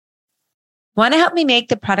Want to help me make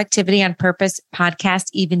the Productivity on Purpose podcast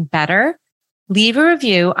even better? Leave a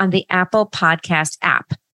review on the Apple Podcast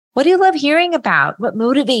app. What do you love hearing about? What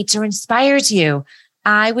motivates or inspires you?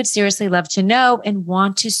 I would seriously love to know and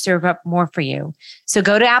want to serve up more for you. So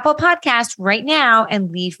go to Apple Podcast right now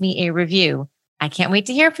and leave me a review. I can't wait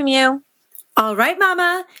to hear from you. All right,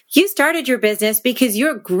 Mama, you started your business because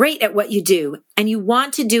you're great at what you do and you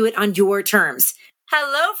want to do it on your terms.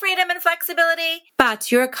 Hello, freedom and flexibility.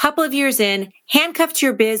 But you're a couple of years in, handcuffed to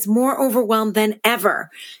your biz, more overwhelmed than ever.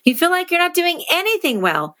 You feel like you're not doing anything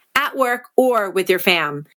well at work or with your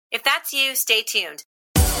fam. If that's you, stay tuned.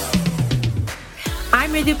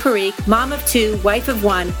 I'm Ritu Parikh, mom of two, wife of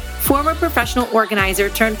one, former professional organizer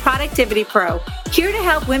turned productivity pro, here to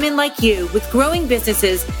help women like you with growing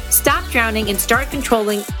businesses stop drowning and start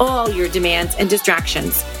controlling all your demands and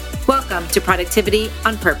distractions. Welcome to Productivity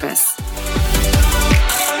on Purpose.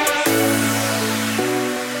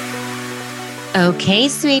 Okay,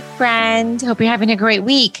 sweet friend. Hope you're having a great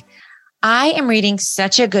week. I am reading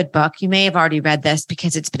such a good book. You may have already read this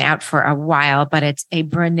because it's been out for a while, but it's a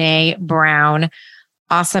Brené Brown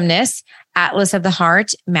awesomeness, Atlas of the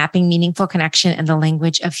Heart, Mapping Meaningful Connection in the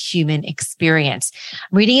Language of Human Experience.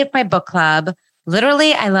 I'm reading it at my book club.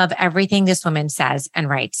 Literally, I love everything this woman says and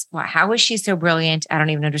writes. Wow, how is she so brilliant? I don't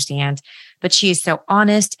even understand. But she is so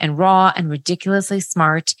honest and raw and ridiculously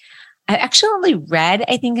smart. I actually only read,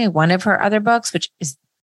 I think, one of her other books, which is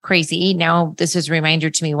crazy. Now, this is a reminder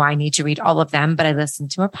to me why I need to read all of them, but I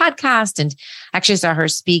listened to her podcast and actually saw her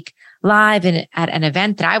speak live at an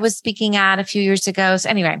event that I was speaking at a few years ago. So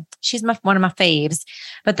anyway, she's one of my faves.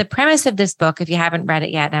 But the premise of this book, if you haven't read it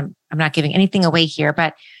yet, and I'm not giving anything away here,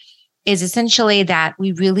 but is essentially that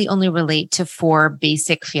we really only relate to four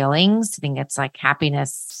basic feelings. I think it's like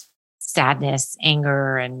happiness, sadness,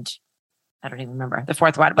 anger, and I don't even remember the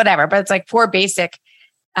fourth one, whatever, but it's like four basic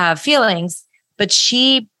feelings. But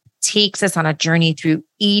she takes us on a journey through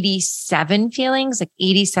 87 feelings, like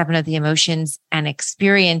 87 of the emotions and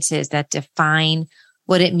experiences that define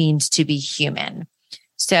what it means to be human.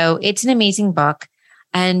 So it's an amazing book.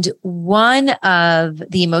 And one of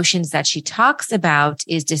the emotions that she talks about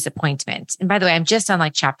is disappointment. And by the way, I'm just on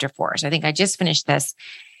like chapter 4. So I think I just finished this.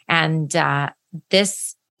 And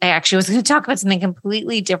I actually was going to talk about something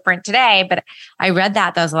completely different today, but I read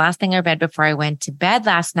that. That was the last thing I read before I went to bed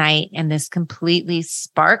last night. And this completely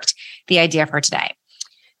sparked the idea for today.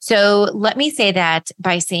 So let me say that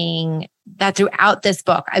by saying that throughout this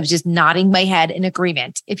book, I was just nodding my head in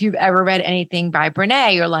agreement. If you've ever read anything by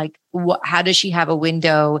Brené, you're like, how does she have a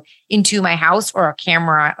window into my house or a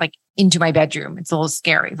camera like into my bedroom? It's a little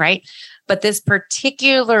scary, right? But this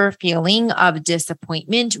particular feeling of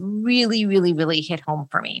disappointment really, really, really hit home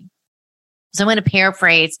for me. So I'm going to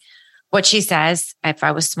paraphrase what she says. If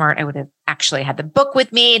I was smart, I would have actually had the book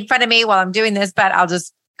with me in front of me while I'm doing this, but I'll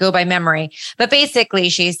just go by memory. But basically,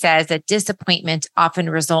 she says that disappointment often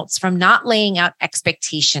results from not laying out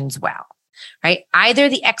expectations well, right? Either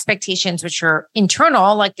the expectations, which are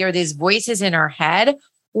internal, like there are these voices in our head,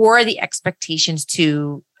 or the expectations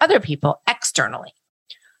to other people externally.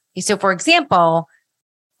 So for example,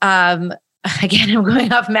 again, I'm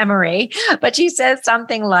going off memory, but she says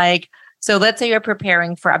something like, so let's say you're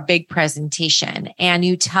preparing for a big presentation and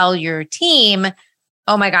you tell your team,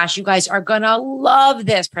 oh my gosh, you guys are going to love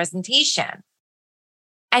this presentation.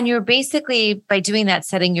 And you're basically, by doing that,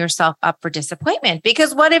 setting yourself up for disappointment,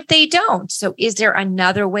 because what if they don't? So is there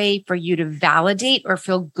another way for you to validate or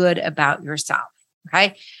feel good about yourself?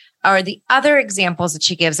 Okay. Or the other examples that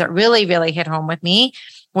she gives that really, really hit home with me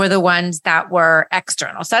were the ones that were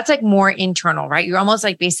external. So that's like more internal, right? You're almost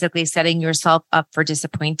like basically setting yourself up for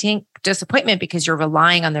disappointment because you're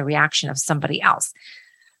relying on the reaction of somebody else.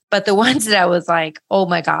 But the ones that I was like, oh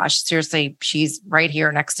my gosh, seriously, she's right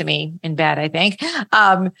here next to me in bed, I think,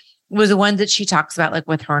 was the one that she talks about like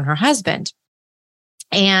with her and her husband.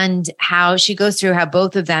 And how she goes through how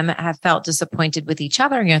both of them have felt disappointed with each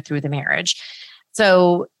other, through the marriage.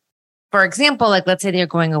 So for example, like let's say they're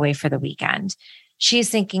going away for the weekend.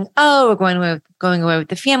 She's thinking, oh, we're going away with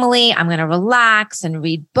the family. I'm going to relax and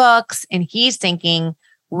read books. And he's thinking,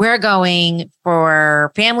 we're going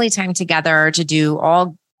for family time together to do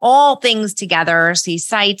all things together, see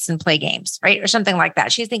sights and play games, right? Or something like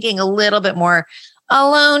that. She's thinking a little bit more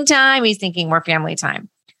alone time. He's thinking more family time.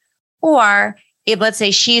 Or if let's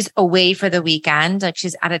say she's away for the weekend, like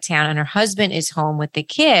she's out of town and her husband is home with the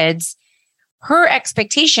kids, her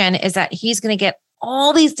expectation is that he's going to get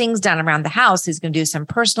all these things done around the house. He's going to do some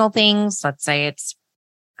personal things. Let's say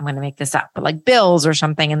I'm going to make this up, but like bills or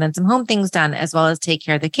something, and then some home things done, as well as take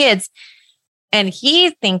care of the kids. And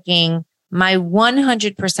he's thinking, my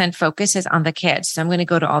 100% focus is on the kids. So I'm going to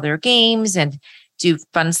go to all their games and do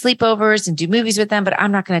fun sleepovers and do movies with them, but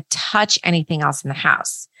I'm not going to touch anything else in the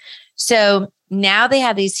house. So now they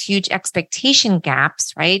have these huge expectation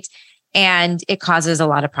gaps, right? And it causes a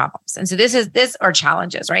lot of problems. And so this are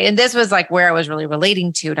challenges, right? And this was like where I was really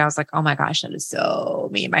relating to. And I was like, oh my gosh, that is so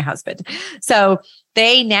me and my husband. So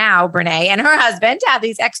they now, Brene and her husband, have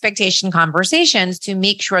these expectation conversations to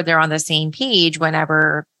make sure they're on the same page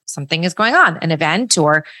whenever something is going on, an event,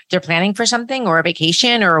 or they're planning for something, or a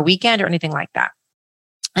vacation or a weekend or anything like that.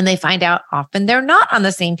 And they find out often they're not on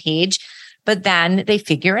the same page, but then they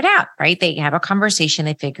figure it out, right? They have a conversation,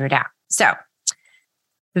 they figure it out. So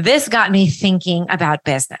this got me thinking about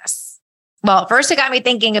business. Well, first it got me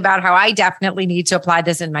thinking about how I definitely need to apply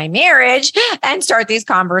this in my marriage and start these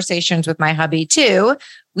conversations with my hubby too.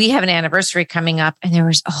 We have an anniversary coming up and there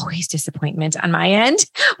was always disappointment on my end,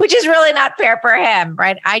 which is really not fair for him,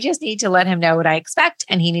 right? I just need to let him know what I expect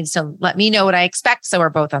and he needs to let me know what I expect so we're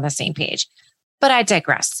both on the same page. But I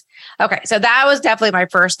digress. Okay, so that was definitely my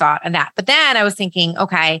first thought on that. But then I was thinking,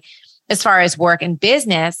 okay, as far as work and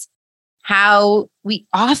business, how we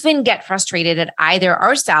often get frustrated at either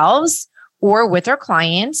ourselves or with our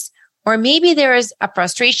clients, or maybe there is a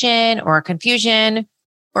frustration or a confusion,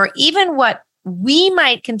 or even what we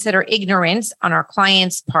might consider ignorance on our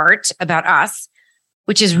client's part about us,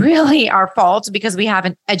 which is really our fault because we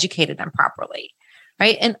haven't educated them properly,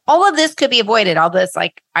 right? And all of this could be avoided, all this,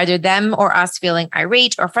 like either them or us feeling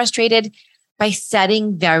irate or frustrated, by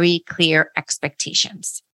setting very clear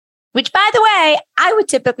expectations, which, by the way, I would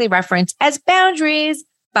typically reference as boundaries,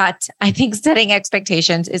 but I think setting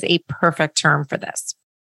expectations is a perfect term for this.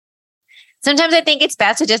 Sometimes I think it's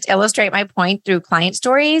best to just illustrate my point through client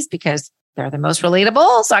stories because they're the most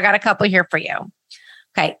relatable. So I got a couple here for you.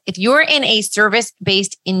 Okay. If you're in a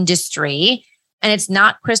service-based industry and it's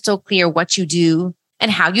not crystal clear what you do and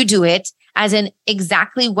how you do it, as in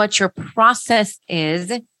exactly what your process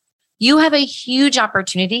is, you have a huge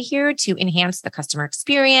opportunity here to enhance the customer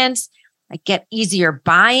experience, like get easier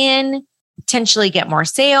buy-in, potentially get more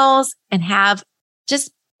sales, and have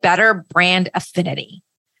just better brand affinity,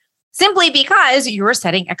 simply because you're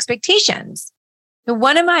setting expectations. So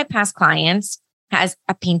one of my past clients has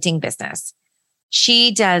a painting business.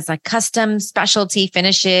 She does like custom specialty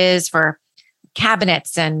finishes for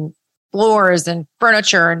cabinets and floors and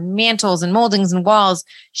furniture and mantles and moldings and walls.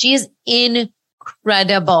 She is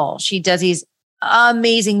incredible. She does these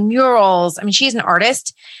amazing murals. I mean, she's an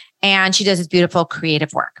artist and she does this beautiful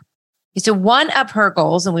creative work. So one of her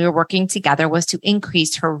goals, and we were working together, was to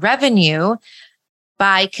increase her revenue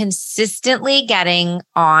by consistently getting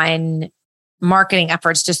on marketing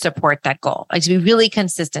efforts to support that goal, like to be really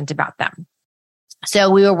consistent about them.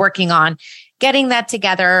 So we were working on getting that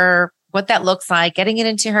together, what that looks like, getting it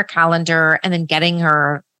into her calendar, and then getting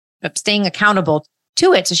her staying accountable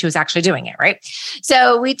to it. So she was actually doing it, right?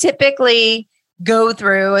 So we typically go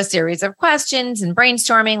through a series of questions and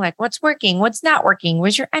brainstorming, like what's working, what's not working,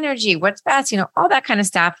 where's your energy, what's best, all that kind of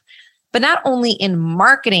stuff. But not only in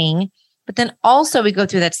marketing, but then also we go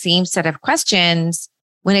through that same set of questions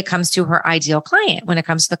when it comes to her ideal client, when it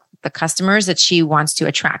comes to the customers that she wants to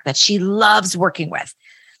attract, that she loves working with.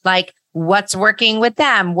 Like what's working with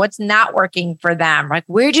them, what's not working for them, like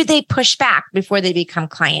where do they push back before they become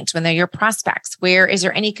clients when they're your prospects? Where is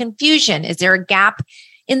there any confusion? Is there a gap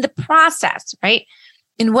in the process, right?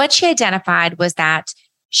 And what she identified was that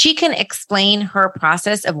she can explain her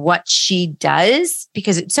process of what she does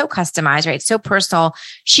because it's so customized, right? It's so personal.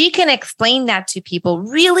 She can explain that to people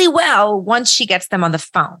really well once she gets them on the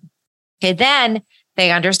phone. Okay, then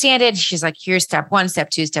they understand it. She's like, here's step 1, step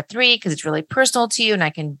 2, step 3, because it's really personal to you and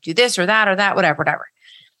I can do this or that, whatever.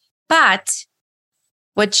 But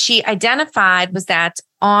what she identified was that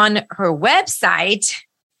on her website,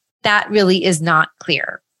 that really is not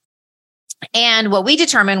clear. And what we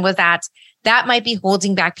determined was that might be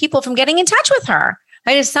holding back people from getting in touch with her.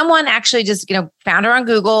 Right? If someone actually just, found her on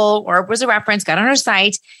Google or was a reference, got on her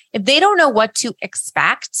site, if they don't know what to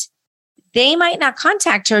expect, they might not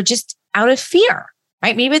contact her just out of fear,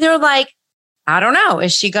 right? Maybe they're like, I don't know.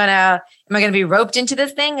 Am I going to be roped into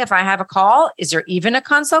this thing if I have a call? Is there even a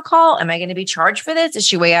consult call? Am I going to be charged for this? Is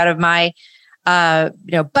she way out of my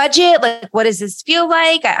budget? Like, what does this feel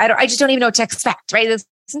like? I just don't even know what to expect, right?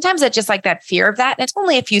 Sometimes it's just like that fear of that. And it's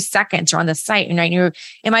only a few seconds you're on the site and right,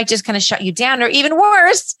 it might just kind of shut you down, or even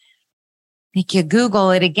worse, make you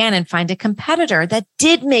Google it again and find a competitor that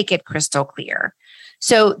did make it crystal clear.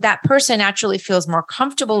 So that person naturally feels more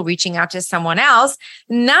comfortable reaching out to someone else,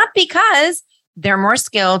 not because they're more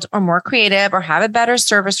skilled or more creative or have a better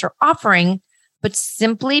service or offering, but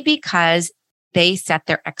simply because they set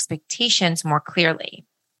their expectations more clearly.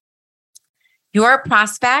 Your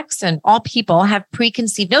prospects and all people have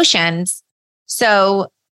preconceived notions.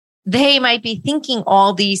 So they might be thinking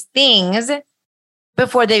all these things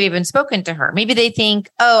before they've even spoken to her. Maybe they think,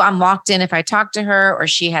 oh, I'm locked in if I talk to her, or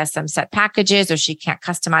she has some set packages, or she can't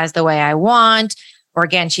customize the way I want, or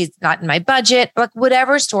again, she's not in my budget, like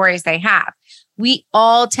whatever stories they have. We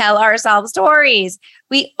all tell ourselves stories.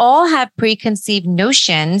 We all have preconceived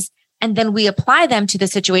notions, and then we apply them to the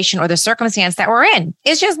situation or the circumstance that we're in.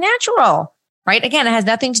 It's just natural, right? Again, it has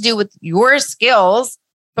nothing to do with your skills,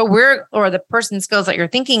 but or the person's skills that you're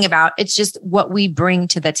thinking about. It's just what we bring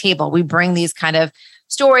to the table. We bring these kind of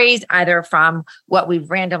stories, either from what we've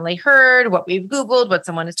randomly heard, what we've Googled, what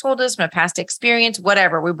someone has told us from a past experience,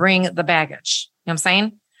 whatever. We bring the baggage. You know what I'm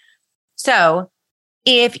saying? So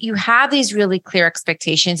if you have these really clear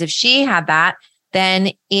expectations, if she had that,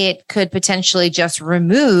 then it could potentially just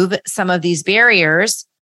remove some of these barriers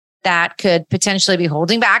that could potentially be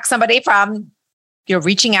holding back somebody from,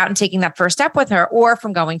 reaching out and taking that first step with her, or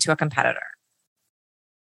from going to a competitor.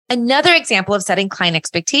 Another example of setting client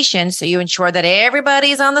expectations, so you ensure that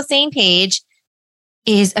everybody's on the same page,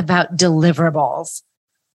 is about deliverables.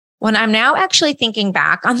 When I'm now actually thinking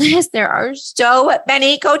back on this, there are so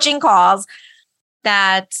many coaching calls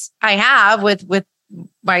that I have with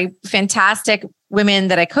my fantastic women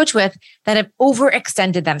that I coach with that have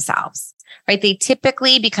overextended themselves, right? They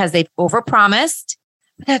typically, because they've overpromised,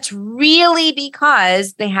 but that's really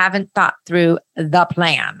because they haven't thought through the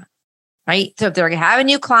plan, right? So if they have a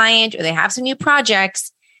new client or they have some new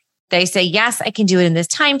projects, they say, yes, I can do it in this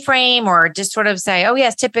time frame, or just sort of say, oh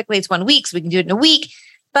yes, typically it's 1 week, so we can do it in a week,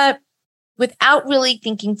 but without really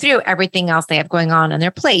thinking through everything else they have going on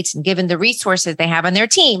their plate, and given the resources they have on their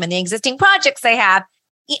team and the existing projects they have,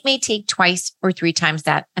 it may take 2 or 3 times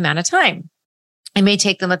that amount of time. It may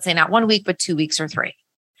take them, let's say, not 1 week, but 2 weeks or 3,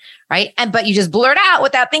 right? But you just blurt out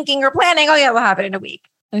without thinking or planning, oh yeah, we'll have it in a week,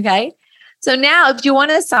 okay? So now if you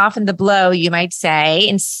want to soften the blow, you might say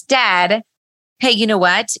instead, hey, you know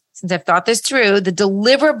what? Since I've thought this through, the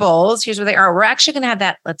deliverables, here's where they are. We're actually going to have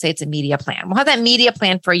that. Let's say it's a media plan. We'll have that media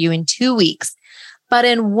plan for you in 2 weeks. But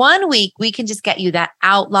in 1 week, we can just get you that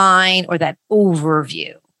outline or that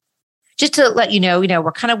overview. Just to let you know,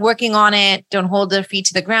 we're kind of working on it. Don't hold their feet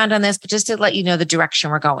to the ground on this, but just to let you know the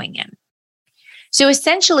direction we're going in. So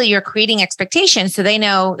essentially, you're creating expectations so they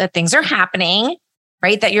know that things are happening,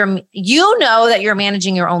 right? That you're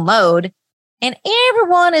managing your own load. And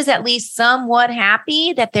everyone is at least somewhat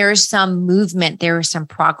happy that there is some movement, there is some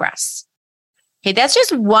progress. Okay, that's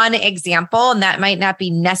just one example, and that might not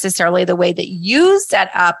be necessarily the way that you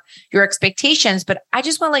set up your expectations, but I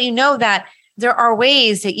just want to let you know that there are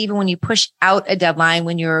ways that even when you push out a deadline,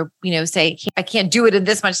 when you're, say, I can't do it in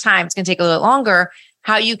this much time, it's going to take a little longer,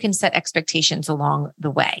 how you can set expectations along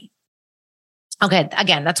the way. Okay,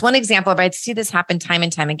 again, that's one example, but I see this happen time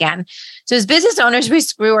and time again. So as business owners, we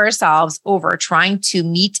screw ourselves over trying to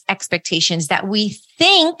meet expectations that we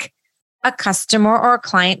think a customer or a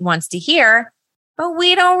client wants to hear, but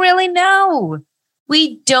we don't really know.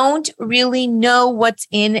 We don't really know what's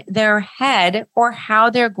in their head or how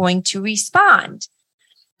they're going to respond,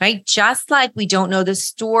 right? Just like we don't know the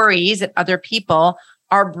stories that other people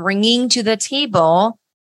are bringing to the table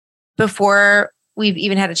before we've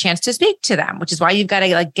even had a chance to speak to them, which is why you've got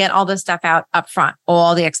to get all this stuff out up front,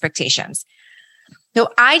 all the expectations. So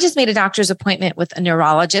I just made a doctor's appointment with a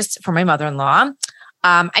neurologist for my mother-in-law.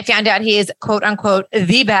 I found out he is quote unquote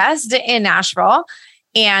the best in Nashville.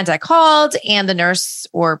 And I called and the nurse,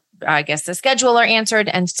 or I guess the scheduler, answered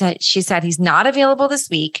and she said he's not available this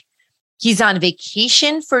week. He's on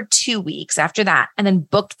vacation for 2 weeks after that, and then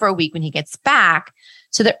booked for a week when he gets back.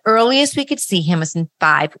 So the earliest we could see him is in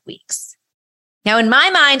 5 weeks. Now, in my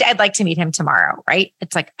mind, I'd like to meet him tomorrow, right?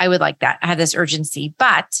 It's like, I would like that. I have this urgency,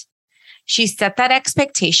 but she set that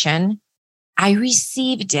expectation. I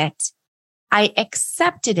received it. I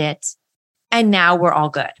accepted it. And now we're all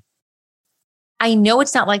good. I know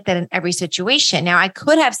it's not like that in every situation. Now, I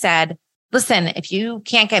could have said, listen, if you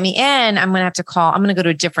can't get me in, I'm going to go to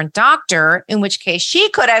a different doctor, in which case she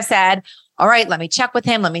could have said, all right, let me check with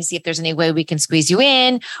him. Let me see if there's any way we can squeeze you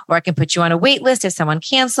in, or I can put you on a wait list if someone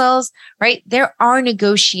cancels, right? There are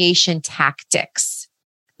negotiation tactics,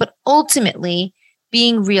 but ultimately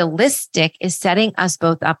being realistic is setting us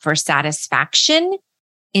both up for satisfaction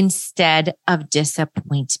instead of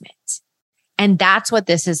disappointment. And that's what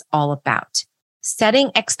this is all about. Setting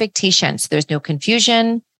expectations. There's no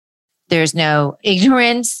confusion. There's no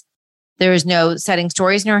ignorance. There's no setting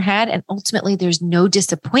stories in our head. And ultimately, there's no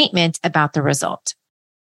disappointment about the result.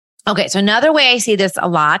 Okay, so another way I see this a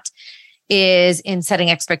lot is in setting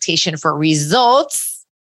expectation for results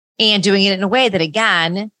and doing it in a way that,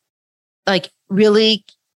 again, like really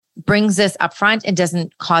brings us up front and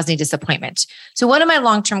doesn't cause any disappointment. So one of my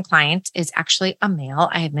long-term clients is actually a male.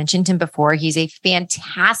 I have mentioned him before. He's a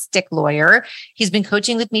fantastic lawyer. He's been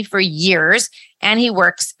coaching with me for years, and he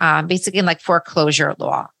works basically in like foreclosure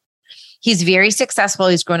law. He's very successful.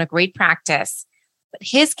 He's grown a great practice, but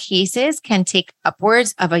his cases can take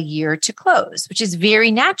upwards of a year to close, which is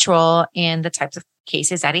very natural in the types of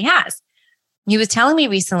cases that he has. He was telling me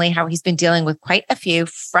recently how he's been dealing with quite a few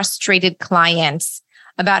frustrated clients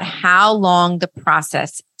about how long the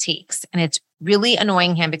process takes. And it's really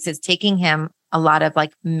annoying him because it's taking him a lot of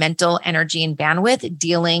like mental energy and bandwidth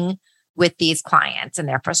dealing with these clients and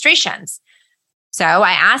their frustrations. So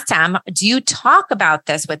I asked him, do you talk about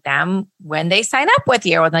this with them when they sign up with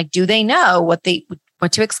you? Or like, do they know what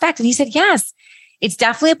to expect? And he said, yes, it's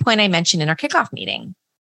definitely a point I mentioned in our kickoff meeting.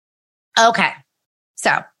 Okay.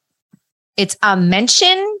 So it's a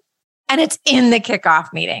mention and it's in the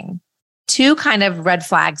kickoff meeting. Two kind of red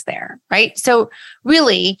flags there, right? So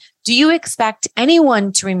really, do you expect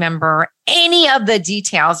anyone to remember any of the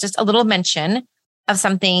details? Just a little mention of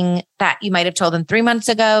something that you might have told them 3 months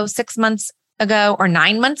ago, 6 months ago, or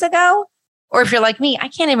 9 months ago? Or if you're like me, I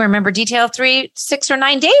can't even remember detail 3, 6, or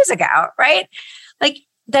 9 days ago, right? Like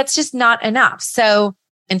that's just not enough. So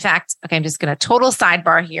in fact, okay, I'm just going to total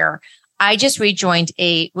sidebar here. I just rejoined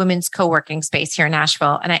a women's co-working space here in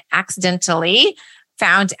Nashville, and I accidentally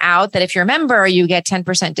found out that if you're a member, you get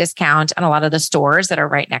 10% discount on a lot of the stores that are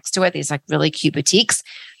right next to it. These like really cute boutiques.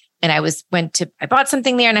 And I bought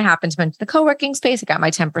something there and I happened to went to the co-working space. I got my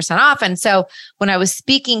 10% off. And so when I was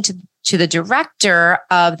speaking to the director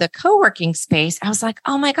of the co-working space, I was like,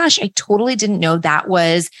 oh my gosh, I totally didn't know that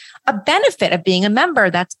was a benefit of being a member.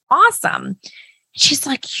 That's awesome. She's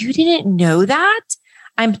like, you didn't know that?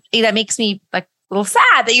 That makes me like a little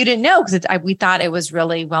sad that you didn't know because we thought it was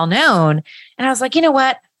really well known. And I was like, you know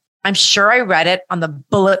what? I'm sure I read it on the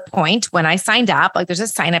bullet point when I signed up. Like there's a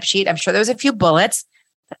sign up sheet. I'm sure there was a few bullets,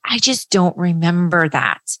 but I just don't remember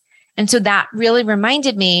that. And so that really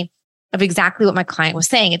reminded me of exactly what my client was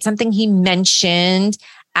saying. It's something he mentioned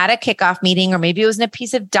at a kickoff meeting, or maybe it was in a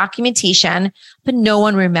piece of documentation, but no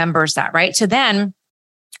one remembers that, right? So then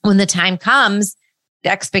when the time comes,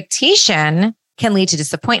 the expectation can lead to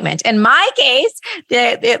disappointment. In my case,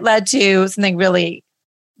 it led to something really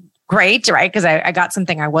great, right? Because I got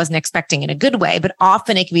something I wasn't expecting in a good way, but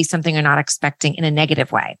often it can be something you're not expecting in a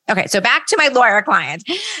negative way. Okay, so back to my lawyer client.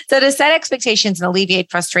 So to set expectations and alleviate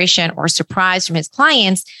frustration or surprise from his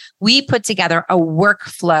clients, we put together a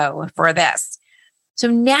workflow for this. So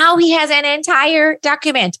now he has an entire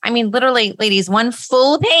document. I mean, literally, ladies, one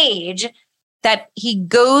full page that he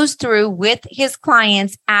goes through with his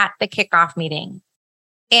clients at the kickoff meeting.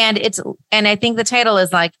 And I think the title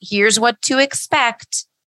is like, here's what to expect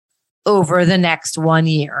over the next 1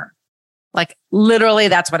 year. Like literally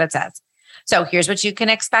that's what it says. So here's what you can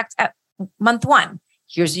expect at month 1.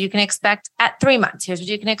 Here's what you can expect at 3 months. Here's what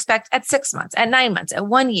you can expect at 6 months, at 9 months, at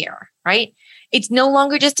 1 year, right? It's no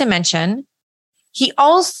longer just a mention. He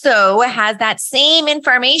also has that same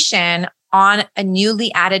information on a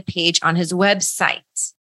newly added page on his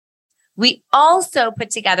website. We also put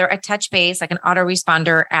together a touch base, like an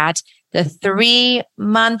autoresponder at the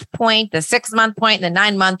 3-month point, the 6-month point, and the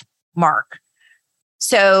 9-month mark.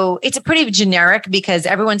 So it's a pretty generic because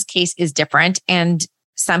everyone's case is different and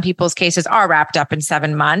some people's cases are wrapped up in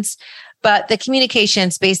 7 months, but the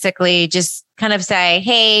communications basically just kind of say,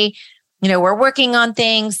 hey, we're working on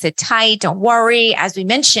things, sit tight, don't worry. As we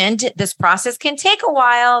mentioned, this process can take a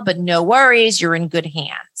while, but no worries, you're in good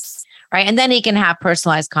hands, right? And then he can have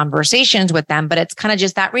personalized conversations with them, but it's kind of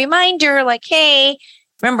just that reminder like, hey,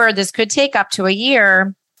 remember, this could take up to a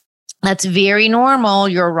year. That's very normal.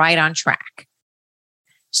 You're right on track.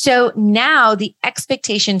 So now the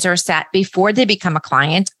expectations are set before they become a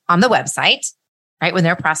client on the website, right? When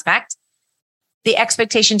they're a prospect. The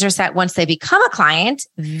expectations are set once they become a client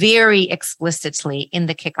very explicitly in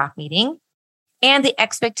the kickoff meeting. And the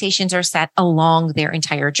expectations are set along their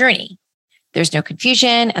entire journey. There's no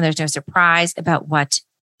confusion and there's no surprise about what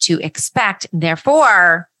to expect.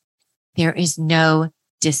 Therefore, there is no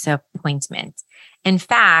disappointment. In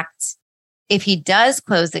fact, if he does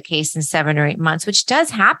close the case in 7 or 8 months, which does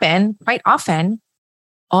happen quite often,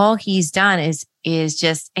 all he's done is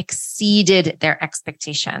just exceeded their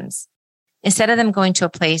expectations. Instead of them going to a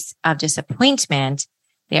place of disappointment,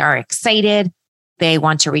 they are excited. They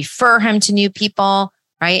want to refer him to new people,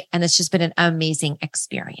 right? And it's just been an amazing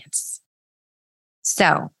experience.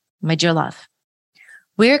 So, my dear love,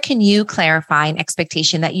 where can you clarify an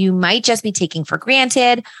expectation that you might just be taking for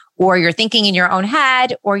granted or you're thinking in your own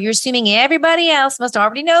head, or you're assuming everybody else must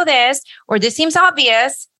already know this, or this seems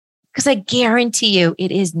obvious, because I guarantee you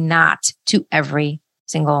it is not to every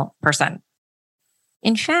single person.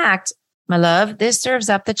 In fact, my love, this serves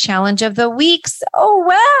up the challenge of the week so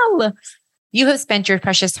well. You have spent your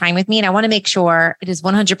precious time with me, and I want to make sure it is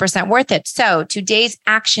 100% worth it. So today's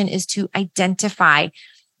action is to identify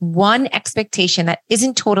one expectation that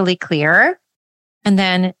isn't totally clear. And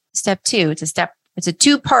then step two, it's a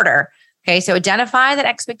two-parter. Okay. So identify that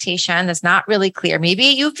expectation that's not really clear. Maybe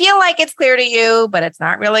you feel like it's clear to you, but it's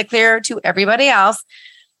not really clear to everybody else.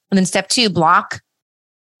 And then step two, block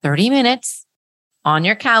 30 minutes on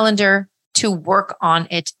your calendar to work on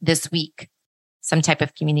it this week. Some type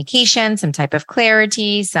of communication, some type of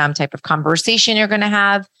clarity, some type of conversation you're going to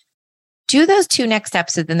have. Do those two next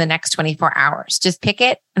steps within the next 24 hours. Just pick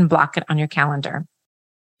it and block it on your calendar.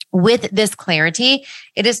 With this clarity,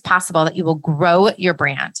 it is possible that you will grow your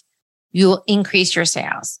brand. You will increase your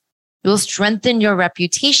sales. You will strengthen your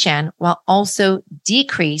reputation while also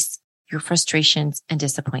decrease your frustrations and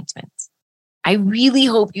disappointments. I really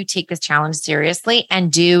hope you take this challenge seriously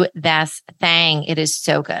and do this thing. It is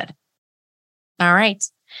so good. All right.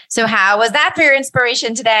 So how was that for your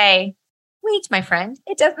inspiration today? Wait, my friend,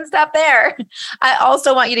 it doesn't stop there. I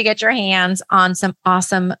also want you to get your hands on some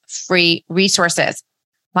awesome free resources,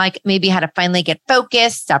 like maybe how to finally get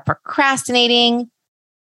focused, stop procrastinating,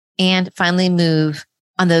 and finally move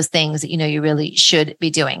on those things that you know you really should be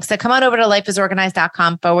doing. So come on over to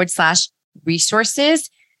lifeisorganized.com/resources.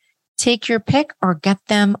 Take your pick or get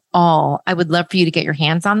them all. I would love for you to get your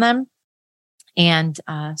hands on them and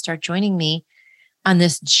start joining me on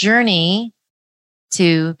this journey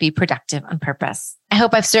to be productive on purpose. I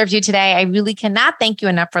hope I've served you today. I really cannot thank you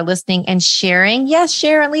enough for listening and sharing. Yes,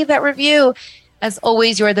 share and leave that review. As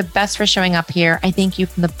always, you are the best for showing up here. I thank you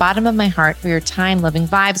from the bottom of my heart for your time, loving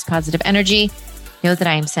vibes, positive energy. Know that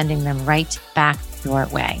I am sending them right back your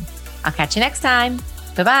way. I'll catch you next time.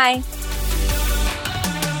 Bye-bye.